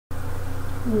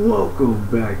Welcome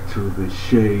back to the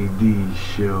Shay'D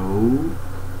show.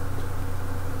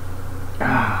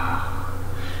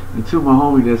 And to my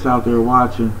homie that's out there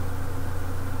watching,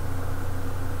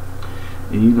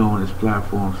 and you know, on this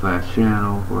platform /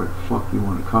 channel, or the fuck you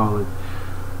want to call it,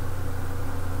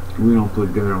 we don't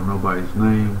put dirt on nobody's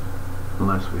name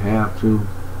unless we have to.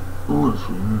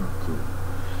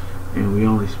 And we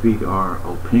only speak our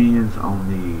opinions on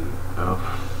the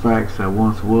facts that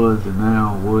once was and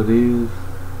now what is.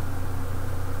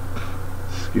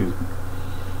 Excuse me.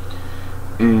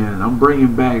 And I'm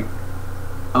bringing back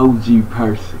OG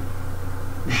Percy.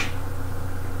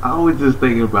 I was just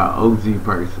thinking about OG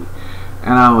Percy,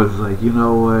 and I was like, you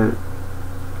know what?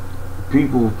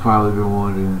 People have probably been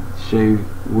wondering, Shay,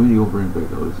 when you gonna bring back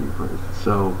OG Percy?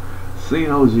 So, seeing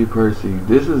OG Percy,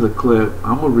 this is a clip.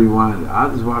 I'm gonna rewind it. I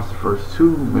just watched the first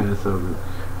 2 minutes of it.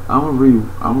 I'm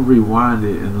gonna rewind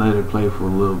it and let it play for a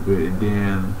little bit, and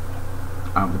then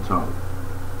I'm gonna talk.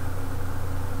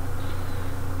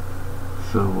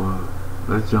 So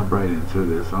let's jump right into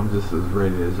this. I'm just as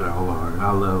ready as y'all are.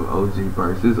 I love OG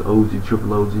Percy. This is OG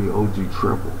triple OG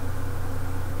triple.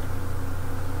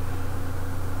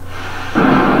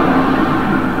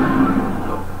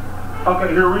 Okay,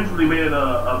 here recently, man,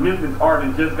 a Memphis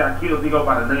artist just got killed. He go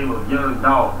by the name of Young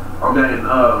Dolph. Okay, and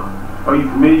are you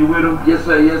familiar with him? Yes,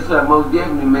 sir, most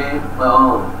definitely, man.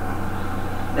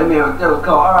 That man, that was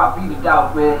called R.I.P. to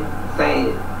Dolph, man.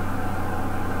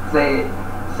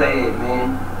 Sad,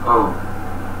 man.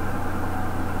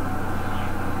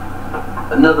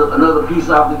 Another piece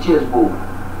off the chessboard.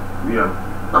 Yeah.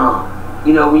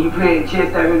 You know, when you playing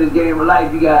chess out here in this game of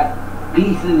life, you got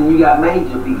pieces and you got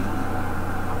major pieces.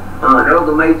 Those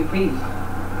are major pieces.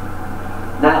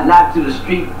 Not to the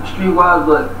streetwise,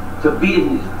 but to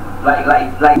business.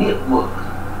 Like Nip was.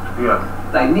 Yeah.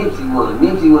 Like Nipsey was.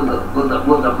 Nipsey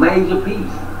was a major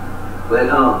piece. But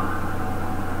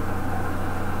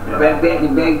back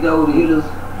door to hit us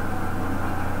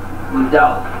with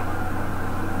Dolph.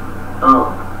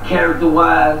 Character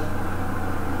wise,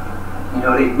 you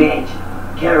know, they match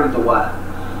character wise.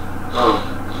 I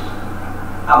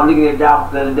was looking at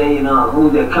Dolph the other day, and who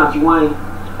was that, Country Wayne?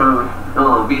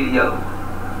 Video.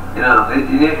 And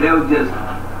that was just,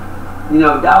 you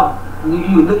know, Dolph,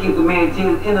 you look at the man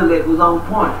till his intellect was on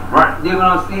point. Right. You know what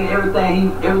I'm saying?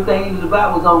 Everything he was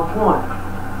about was on point.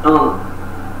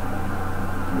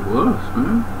 It was,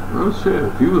 man. Real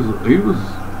shit. He was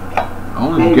on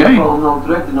his game. game. No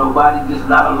threat to nobody, just a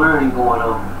lot of learning going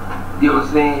on. You know what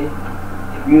I'm saying?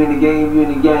 If you're in the game, you're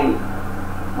in the game.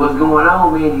 What's going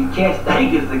on, man? You can't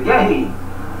think it's a game.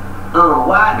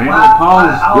 Why?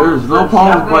 There's no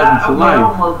pause button to life. I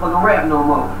don't motherfucking rap no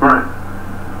more. Right.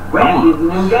 Rap is the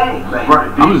new game, right?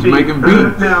 Right. I'm just making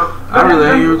beats. Now, I really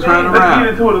ain't even trying to rap. Let's get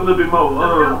into it a little bit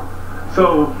more.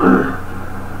 So,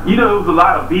 you know, there was a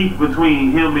lot of beef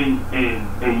between him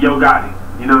and Yo Gotti.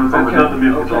 You know what I'm saying? Another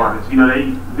Memphis artist. You know,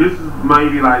 this is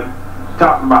maybe like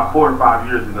talking about 4 or 5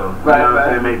 years ago. Right, you know what I'm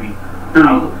saying? Maybe 3. Shit,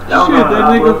 that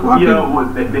nigga fucking, you know,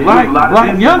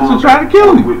 black youngsters trying to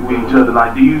kill him with each other.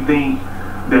 Like, do you think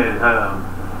that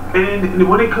and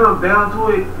when it comes down to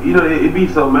it, you know, it be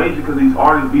so major because these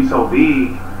artists be so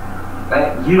big,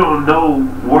 you don't know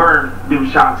where them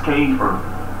shots came from.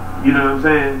 You know what I'm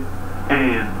saying?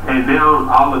 And now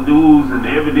all the news and the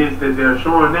evidence that they're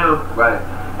showing now, right?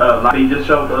 Like they just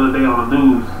showed the other day on the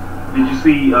news. Did you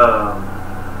see?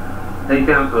 They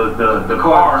found the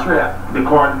car trap. The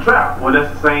car in the trap. Well, that's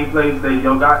the same place that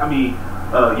Young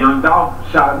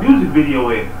Dolph shot a music video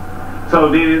in. So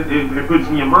then it puts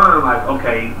in your mind like,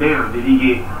 okay, damn, did he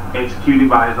get executed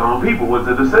by his own people? Was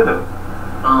it a setup?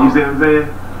 You see what I'm saying?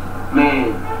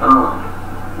 Man,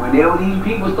 whenever these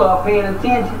people start paying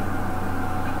attention,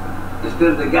 instead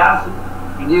of the gossip,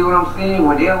 you know what I'm saying?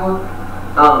 Whenever,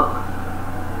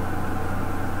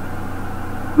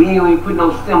 we ain't even put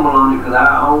no symbol on it because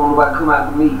I don't want nobody to come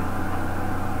after me.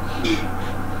 Shit.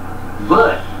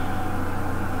 But,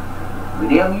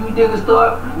 whenever you niggas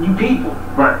start, you people.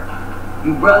 Right.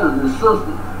 You brothers and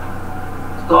sisters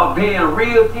start paying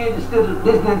real attention instead of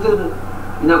listening to the,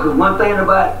 you know, because one thing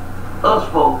about us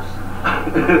folks,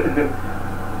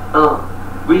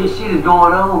 real shit is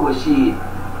going on with shit.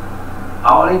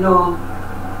 All they know is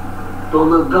throw a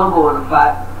little gumbo in the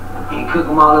pot and cook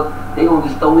them all up. They gonna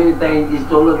just throw anything, just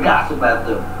throw a little gossip out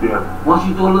there. Yeah. Once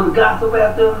you throw a little gossip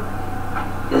out there,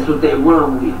 that's what they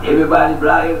run with. Everybody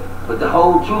blind, but the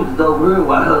whole truth is over here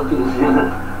while other people say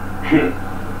that.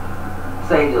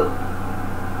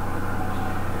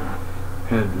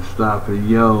 Had to stop it.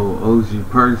 Yo, OG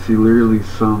Percy literally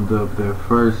summed up that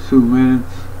first 2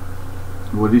 minutes.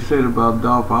 What he said about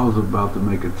Dolph, I was about to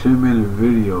make a 10-minute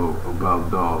video about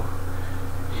Dolph.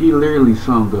 he literally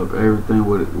summed up everything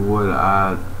what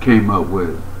I came up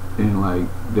with in like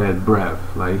that breath.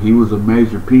 Like he was a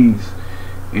major piece,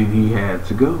 and he had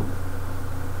to go.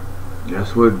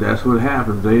 That's what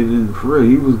happened. They didn't for real.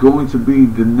 He was going to be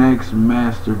the next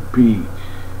Master P.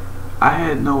 I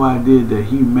had no idea that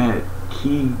he met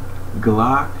Key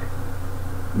Glock.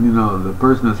 You know, the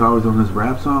person that's always on his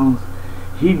rap songs.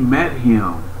 He met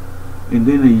him, and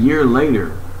then a year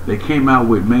later, they came out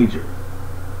with Major.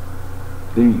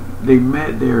 They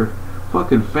met their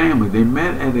fucking family. They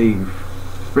met at a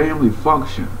family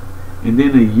function, and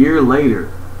then a year later,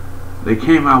 they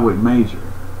came out with Major.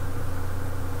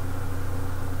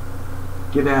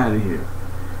 Get out of here.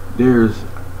 There's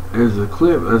a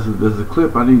clip. There's a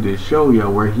clip I need to show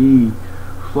y'all where he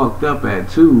fucked up at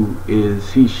too.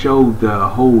 Is he showed the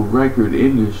whole record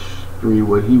industry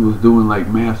what he was doing like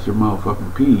Master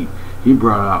motherfucking P. He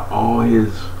brought out all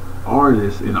his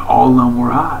artists, and all of them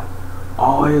were hot.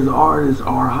 All his artists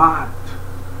are hot.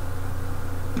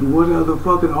 What other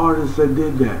fucking artist that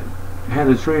did that? Had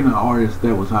a train of artists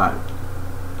that was hot.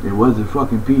 It wasn't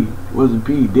fucking P. It wasn't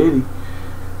P. Diddy.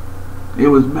 It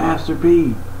was Master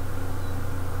P.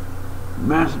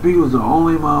 Master P was the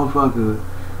only motherfucker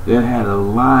that had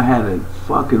a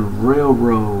fucking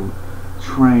railroad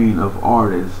train of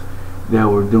artists that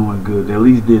were doing good. That at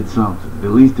least did something. That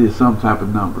at least did some type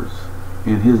of numbers.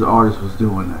 And his artist was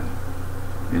doing that.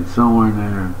 And somewhere in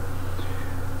there,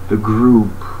 the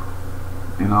group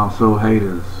and also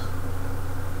haters,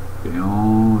 they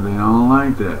don't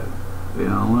like that. They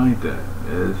don't like that.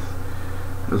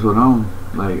 That's what I'm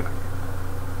like.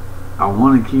 I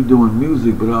want to keep doing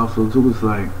music, but also too, it's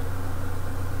like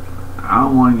I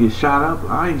don't want to get shot up.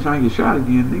 I ain't trying to get shot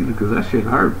again neither, because that shit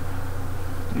hurt.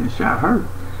 And shot hurt.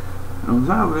 And on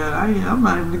top of that, I'm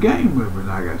not in the game when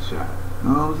I got shot. You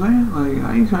know what I'm saying? Like,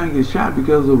 I ain't trying to get shot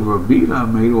because of a beat I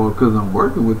made, or because I'm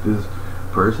working with this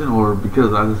person, or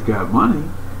because I just got money,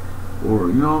 or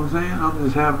you know what I'm saying? I'm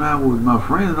just having out with my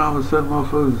friends, and all of a sudden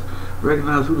motherfuckers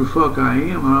recognize who the fuck I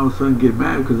am, and all of a sudden get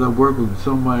mad because I work with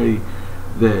somebody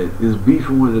that is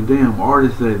beefing with a damn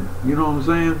artist that, you know what I'm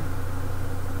saying?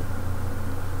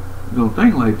 You don't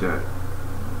think like that.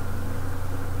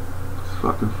 It's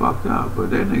fucking fucked up. But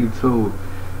that nigga told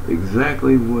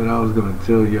exactly what I was gonna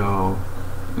tell y'all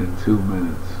in 2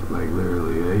 minutes. Like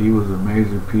literally, he was a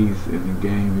major piece in the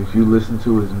game. If you listen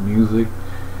to his music,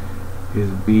 his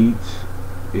beats,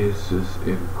 it's just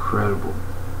incredible.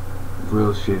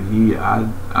 Real shit.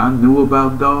 I knew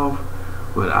about Dolph,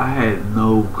 but I had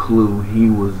no clue he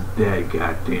was that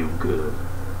goddamn good.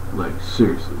 Like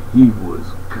seriously, he was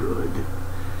good.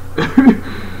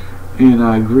 And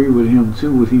I agree with him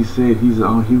too. What he said, he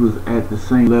was at the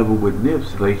same level with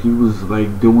Nipsey. Like he was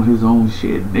like doing his own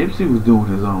shit. Nipsey was doing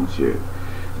his own shit.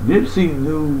 Nipsey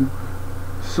knew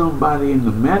somebody in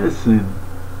the medicine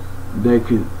that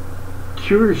could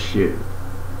cure shit.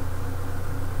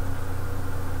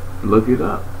 Look it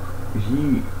up.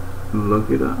 Look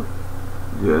it up.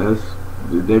 Yes,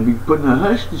 they be putting a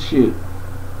hush to shit.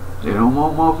 They don't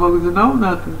want motherfuckers to know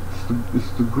nothing.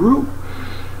 It's the group.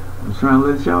 I'm trying to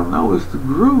let y'all know it's the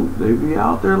group. They be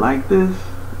out there like this,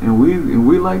 and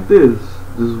we like this.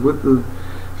 This is with the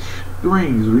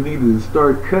strings. We need to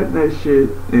start cutting that shit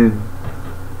and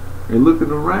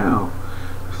looking around.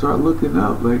 Start looking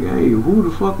up. Like, hey, who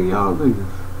the fuck are y'all niggas?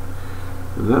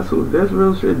 That's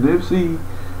real shit. Nipsey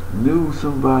knew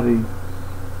somebody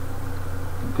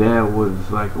that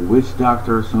was like a witch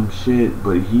doctor or some shit,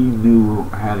 but he knew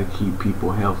how to keep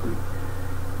people healthy.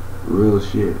 Real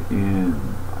shit. And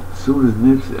as soon as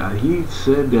Nipsey, he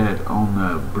said that on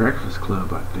the Breakfast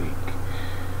Club, I think,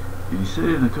 and he said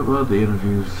it in a couple other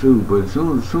interviews too. But as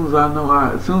soon as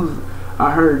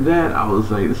I heard that, I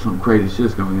was like, "This some crazy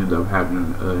shit's gonna end up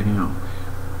happening to him,"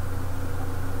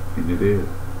 and it is.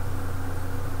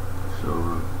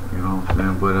 So you know what I'm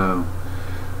saying. But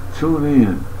tune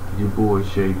in. Your boy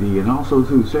Shay'D, and also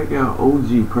too check out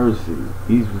OG Percy.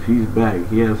 He's back.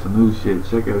 He has some new shit.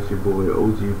 Check out your boy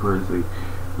OG Percy.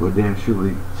 But damn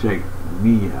surely check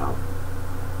me out.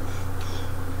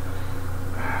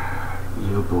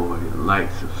 Your boy. Like,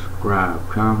 subscribe,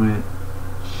 comment,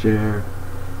 share.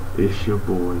 It's your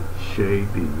boy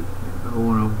Shay'D. You know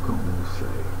what I'm gonna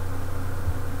say.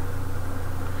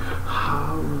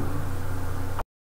 Holla.